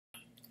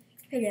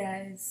Hey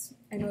guys,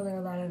 I know there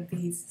are a lot of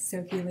these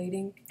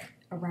circulating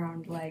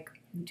around like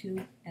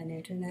YouTube and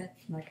internet,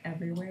 like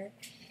everywhere,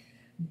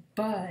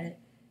 but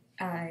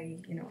I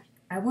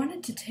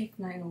wanted to take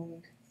my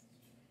own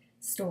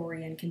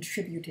story and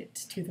contribute it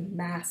to the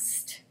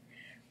massed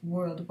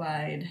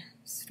worldwide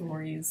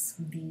stories,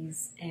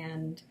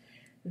 and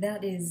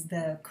that is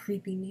the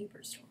creepy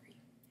neighbor story.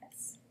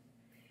 Yes.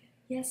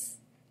 Yes,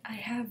 I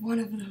have one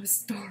of those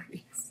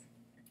stories.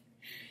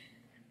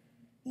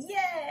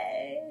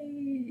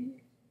 Yay!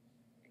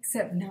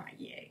 Except not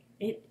yay.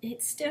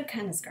 It still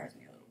kind of scars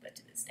me a little bit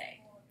to this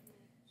day.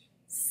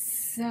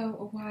 So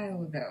a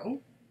while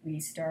ago,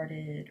 we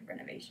started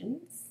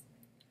renovations,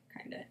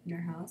 kind of, in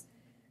our house.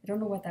 I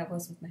don't know what that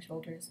was with my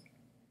shoulders.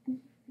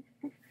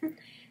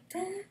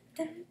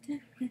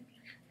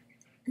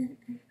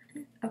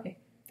 Okay,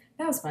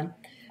 that was fun.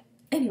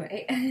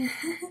 Anyway,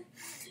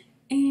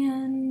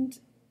 and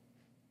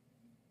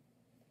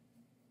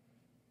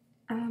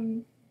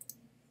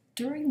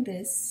during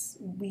this,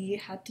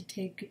 we had to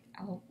take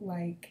out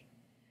we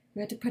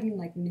had to put in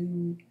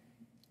new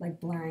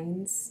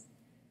blinds,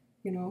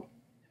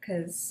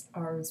 because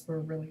ours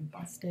were really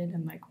busted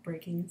and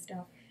breaking and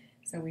stuff.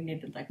 So we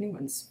needed new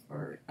ones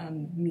for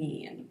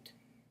me and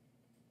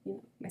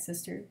my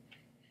sister.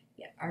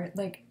 Yeah, our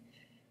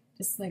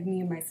just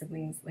me and my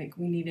siblings,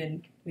 we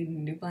needed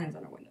new blinds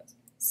on our windows.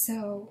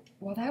 So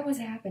while that was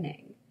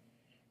happening,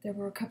 there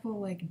were a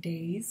couple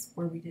days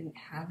where we didn't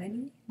have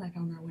any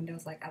on our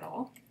windows at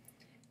all.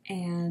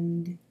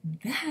 And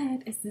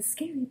that is the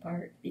scary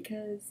part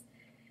because,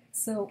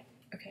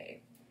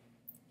 okay,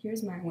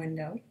 here's my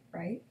window,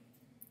 right?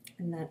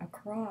 And then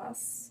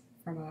across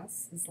from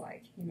us is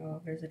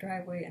there's a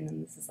driveway, and then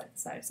this is the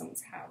side of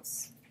someone's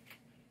house.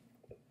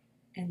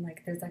 And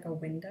there's a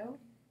window,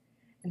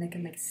 and they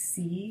can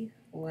see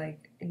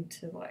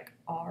into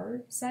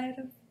our side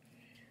of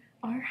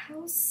our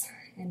house,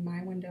 and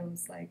my window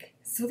is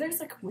so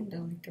there's a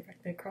window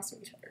directly across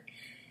from each other.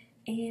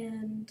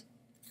 And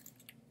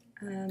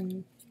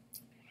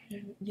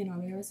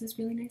there was this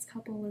really nice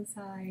couple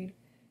inside.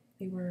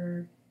 They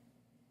were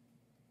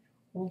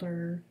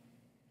older,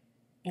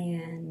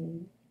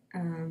 and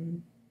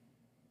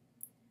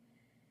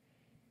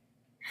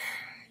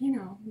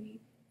we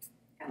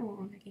got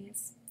along, I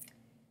guess.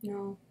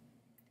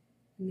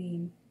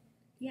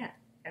 Yeah,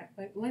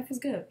 life was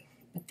good.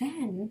 But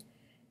then,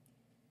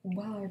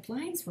 while our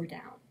blinds were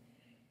down,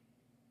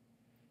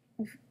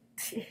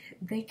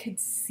 they could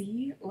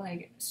see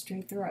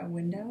straight through our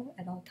window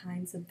at all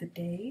times of the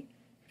day.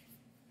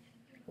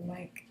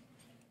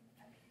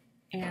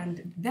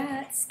 And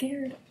that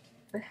scared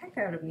the heck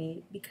out of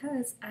me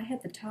because I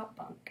had the top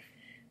bunk,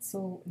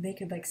 so they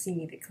could see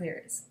me the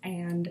clearest.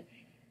 And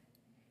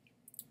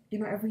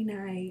every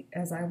night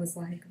as I was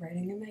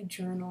writing in my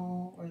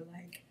journal or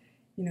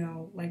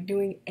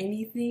doing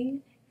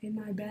anything in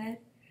my bed,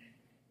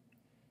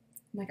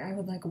 I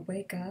would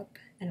wake up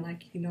and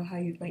how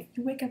you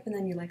you wake up and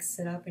then you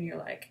sit up and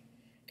you're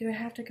do I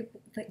have to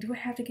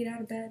get out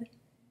of bed?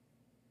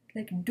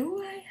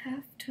 Do I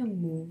have to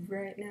move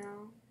right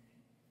now?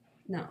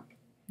 No,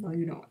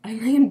 you don't. I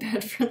lay in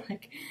bed for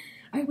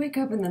I wake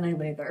up and then I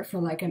lay there for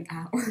an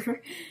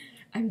hour.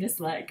 I'm just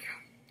let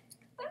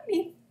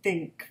me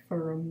think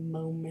for a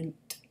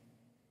moment.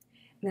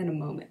 And then a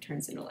moment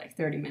turns into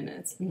 30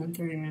 minutes, and then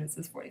 30 minutes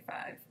is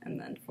 45, and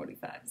then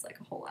 45 is a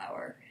whole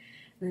hour.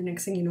 And the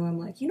next thing you know,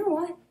 I'm you know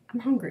what?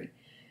 I'm hungry.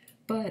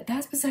 But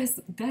that's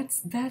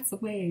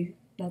way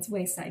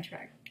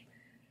sidetracked.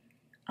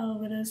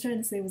 What I was trying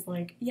to say was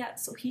yeah,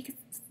 so he could,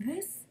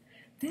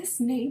 this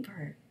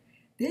neighbor,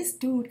 this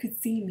dude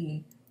could see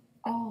me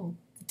all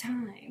the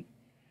time.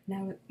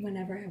 Now,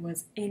 whenever I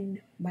was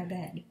in my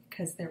bed,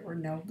 because there were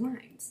no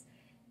blinds.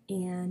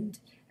 And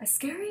as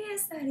scary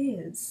as that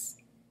is,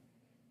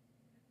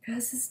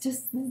 because it's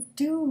just this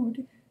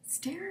dude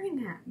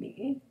staring at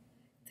me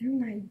through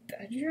my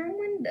bedroom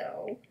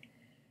window,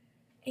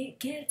 it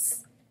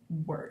gets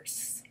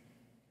worse.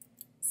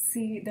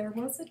 See, there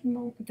was a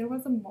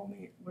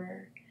moment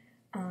where,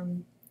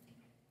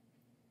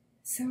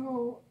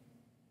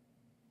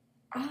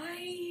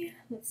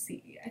 let's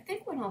see, I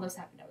think when all this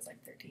happened I was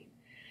 13.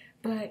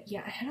 But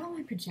yeah, I had all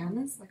my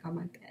pajamas on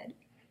my bed,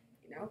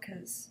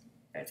 because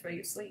that's where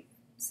you sleep,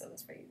 so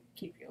that's where you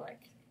keep your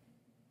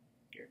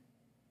your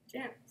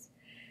pajamas.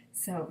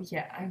 So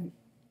yeah,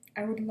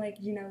 I would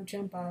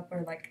jump up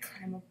or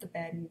climb up the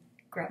bed and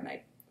grab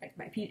my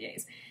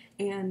PJs.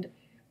 And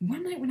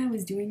one night when I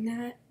was doing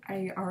that,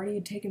 I already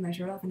had taken my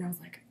shirt off and I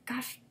was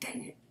gosh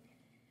dang it,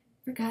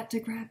 forgot to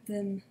grab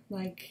them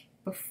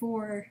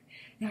before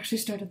it actually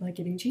started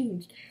getting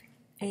changed.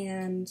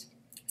 And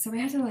so I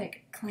had to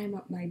climb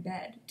up my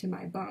bed to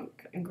my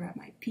bunk and grab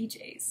my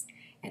PJs.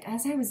 And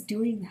as I was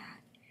doing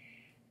that,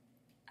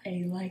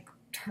 I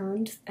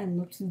turned and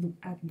looked through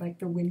at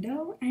the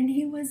window, and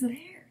he was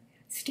there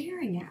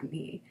staring at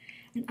me.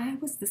 And I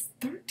was this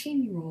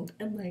 13-year-old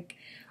in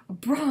a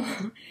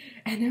bra,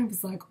 and I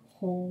was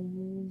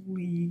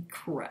holy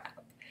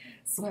crap.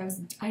 So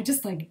I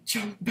just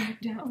jumped back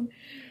down.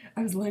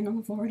 I was laying on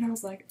the floor and I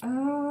was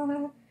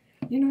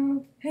you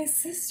know, hey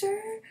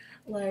sister,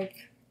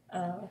 like,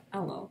 I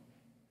don't know.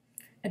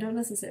 I don't know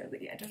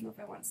if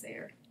I want to say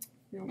her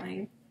real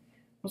name.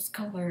 We'll just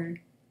call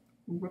her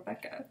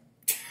Rebecca.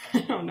 I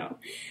don't know.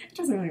 It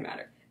doesn't really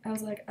matter. I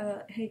was like,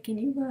 hey, can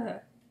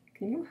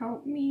you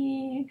help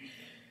me?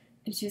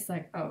 And she's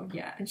like, oh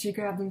yeah. And she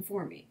grabbed them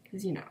for me.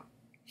 Because, you know,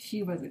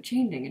 she wasn't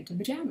changing into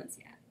pajamas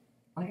yet.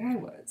 Like I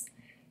was.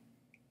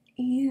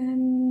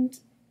 And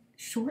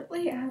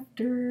shortly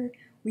after,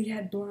 we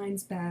had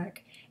blinds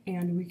back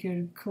and we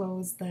could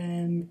close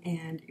them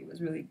and it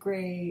was really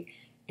great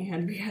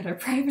and we had our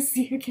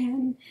privacy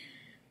again.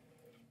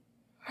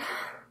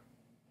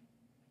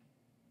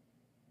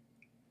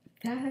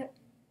 That,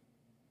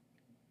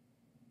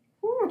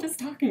 ooh, just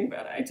talking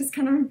about it,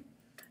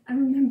 I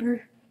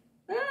remember,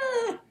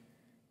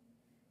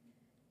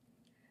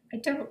 I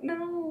don't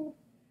know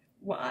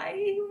why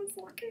he was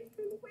looking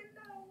through the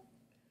window,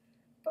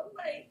 but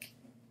like,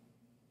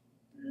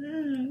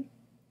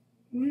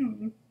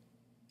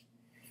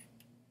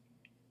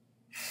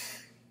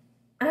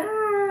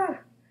 ah,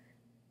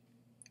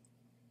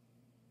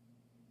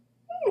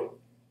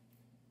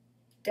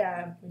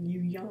 dab when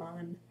you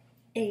yawn.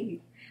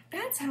 Hey,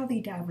 that's how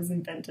the dab was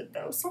invented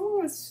though.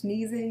 Someone was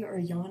sneezing or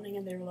yawning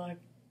and they were like,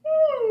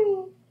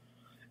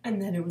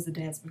 and then it was a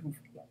dance move.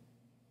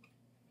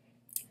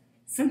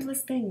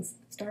 Simplest things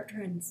start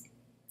trends.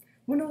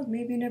 Who knows,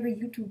 maybe in every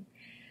YouTube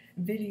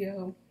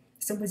video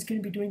someone's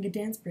gonna be doing a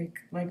dance break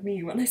like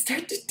me when I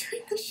started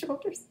doing the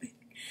shoulders thing.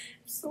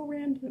 So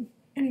random.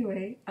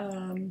 Anyway,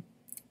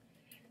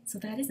 so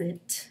that is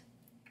it.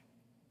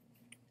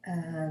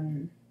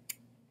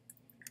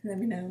 Let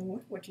me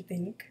know what you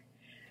think.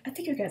 I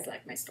think you guys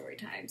like my story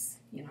times,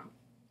 you know.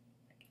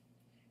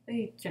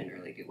 They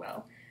generally do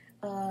well.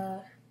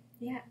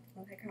 Yeah,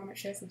 like, comment,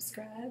 share,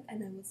 subscribe,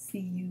 and I will see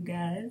you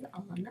guys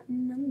on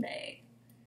Monday.